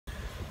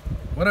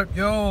What up,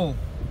 yo?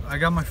 I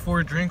got my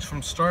 4 drinks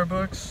from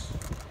Starbucks.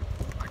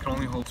 I can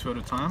only hold 2 at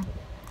a time.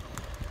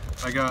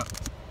 I got,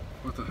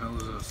 what the hell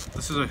is this?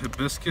 This is a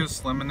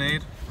hibiscus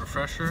lemonade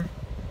refresher.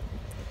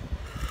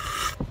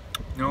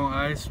 No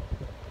ice,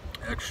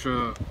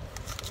 extra,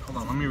 hold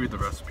on, let me read the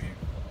recipe.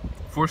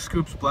 4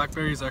 scoops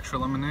blackberries, extra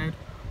lemonade.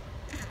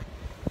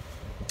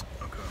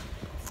 Okay,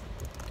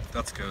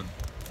 that's good.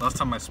 Last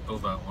time I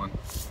spilled that one.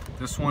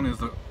 This one is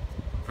the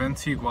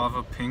venti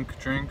guava pink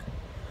drink.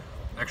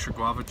 Extra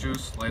guava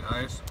juice, light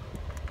ice.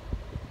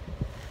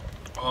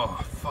 Oh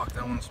fuck,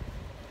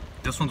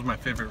 this one's my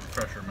favorite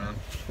refresher, man.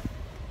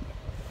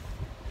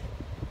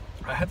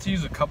 I had to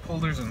use the cup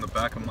holders in the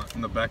back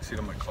seat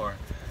of my car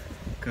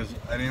because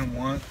I didn't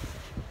want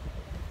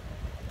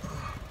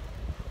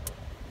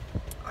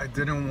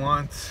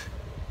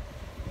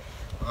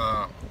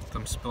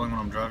them spilling when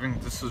I'm driving.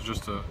 This is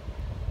just a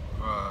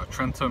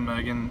Trenta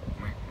mango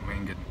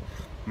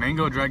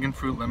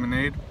dragonfruit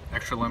lemonade,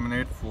 extra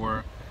lemonade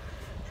for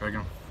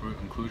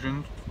Dragonfruit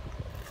inclusions.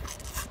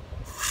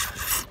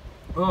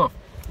 Oh,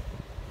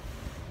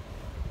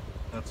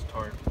 that's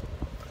tart.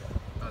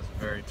 That's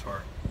very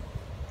tart.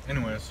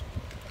 Anyways,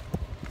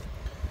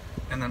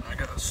 and then I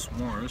got a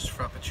Smores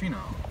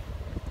Frappuccino.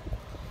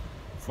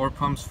 4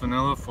 pumps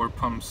vanilla, 4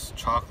 pumps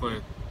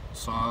chocolate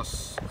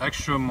sauce,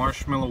 extra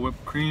marshmallow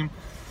whipped cream,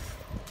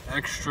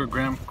 extra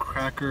graham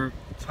cracker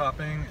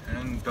topping,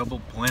 and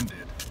double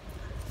blended.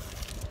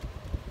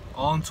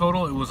 All in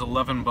total, it was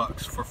 11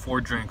 bucks for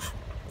 4 drinks.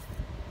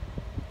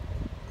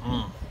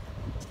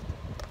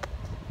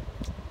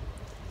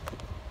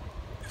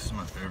 This is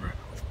my favorite,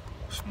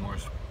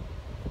 S'mores.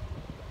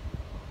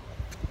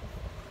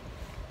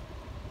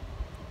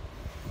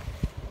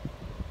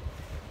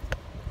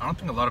 I don't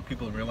think a lot of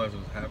people realized it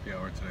was happy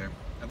hour today.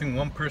 I think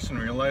one person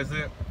realized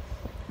it,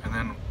 and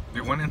then they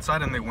went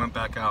inside and they went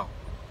back out.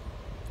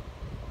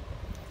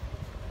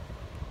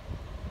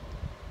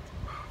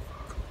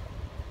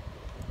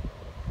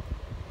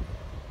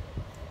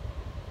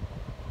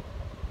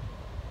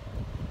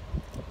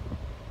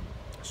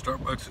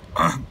 Starbucks,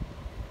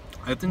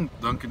 I think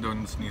Dunkin'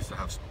 Donuts needs to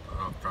have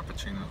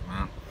Frappuccinos,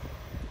 man.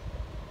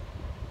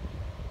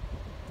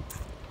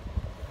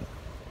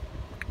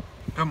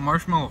 That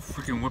marshmallow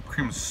freaking whipped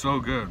cream is so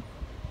good.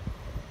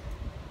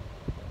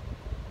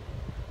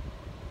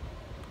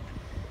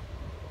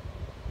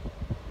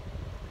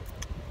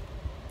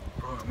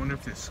 Bro, I wonder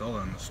if they sell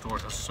that in the store.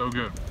 That's so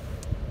good.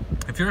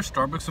 If you're a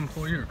Starbucks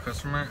employee or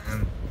customer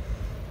and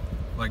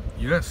like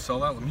you guys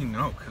sell that, let me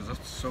know because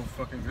that's so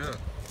fucking good.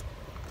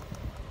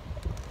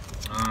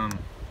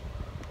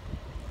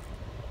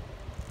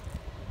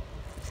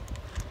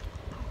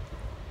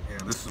 Yeah,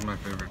 this is my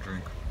favorite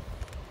drink.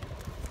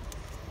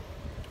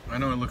 I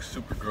know it looks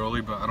super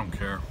girly, but I don't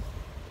care.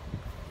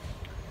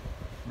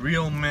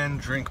 Real men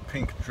drink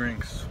pink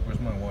drinks. Where's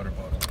my water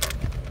bottle?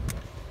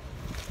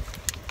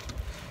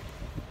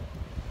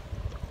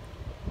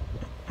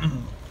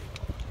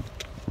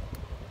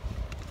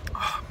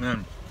 Oh,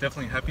 man,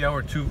 definitely happy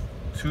hour 2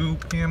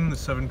 p.m. to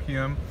 7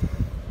 p.m.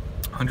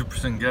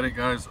 100% get it,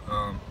 guys.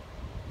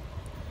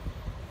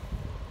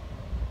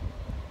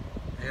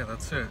 Yeah,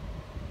 that's it.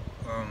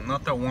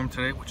 Not that warm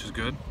today, which is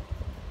good.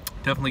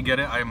 Definitely get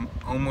it. I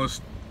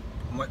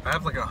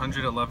have like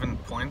 111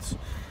 points,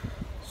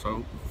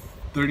 so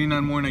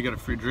 39 more and I get a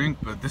free drink,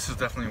 but this is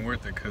definitely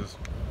worth it because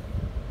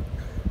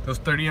those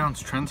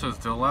 30-ounce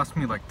Trentas, they'll last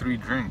me like 3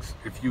 drinks.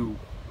 If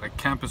like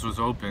campus was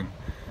open,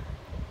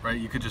 right,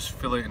 you could just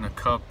fill it in a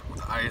cup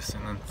with ice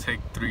and then take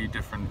 3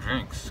 different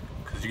drinks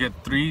because you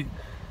get 2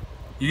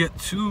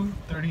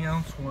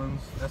 30-ounce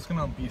ones. That's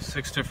gonna be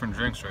 6 different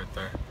drinks right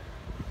there.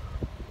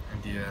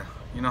 And yeah,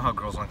 you know how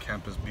girls on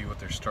campus be with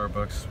their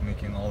Starbucks,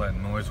 making all that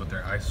noise with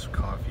their iced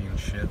coffee and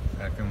shit,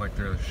 acting like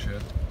they're the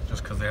shit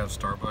just because they have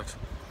Starbucks.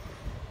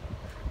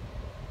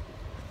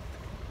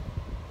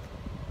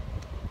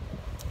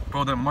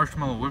 Bro, that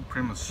marshmallow whipped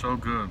cream is so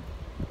good.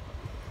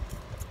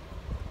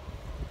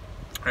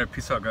 Alright,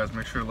 peace out, guys.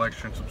 Make sure to like,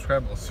 share, and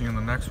subscribe. I'll see you in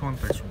the next one.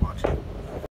 Thanks for watching.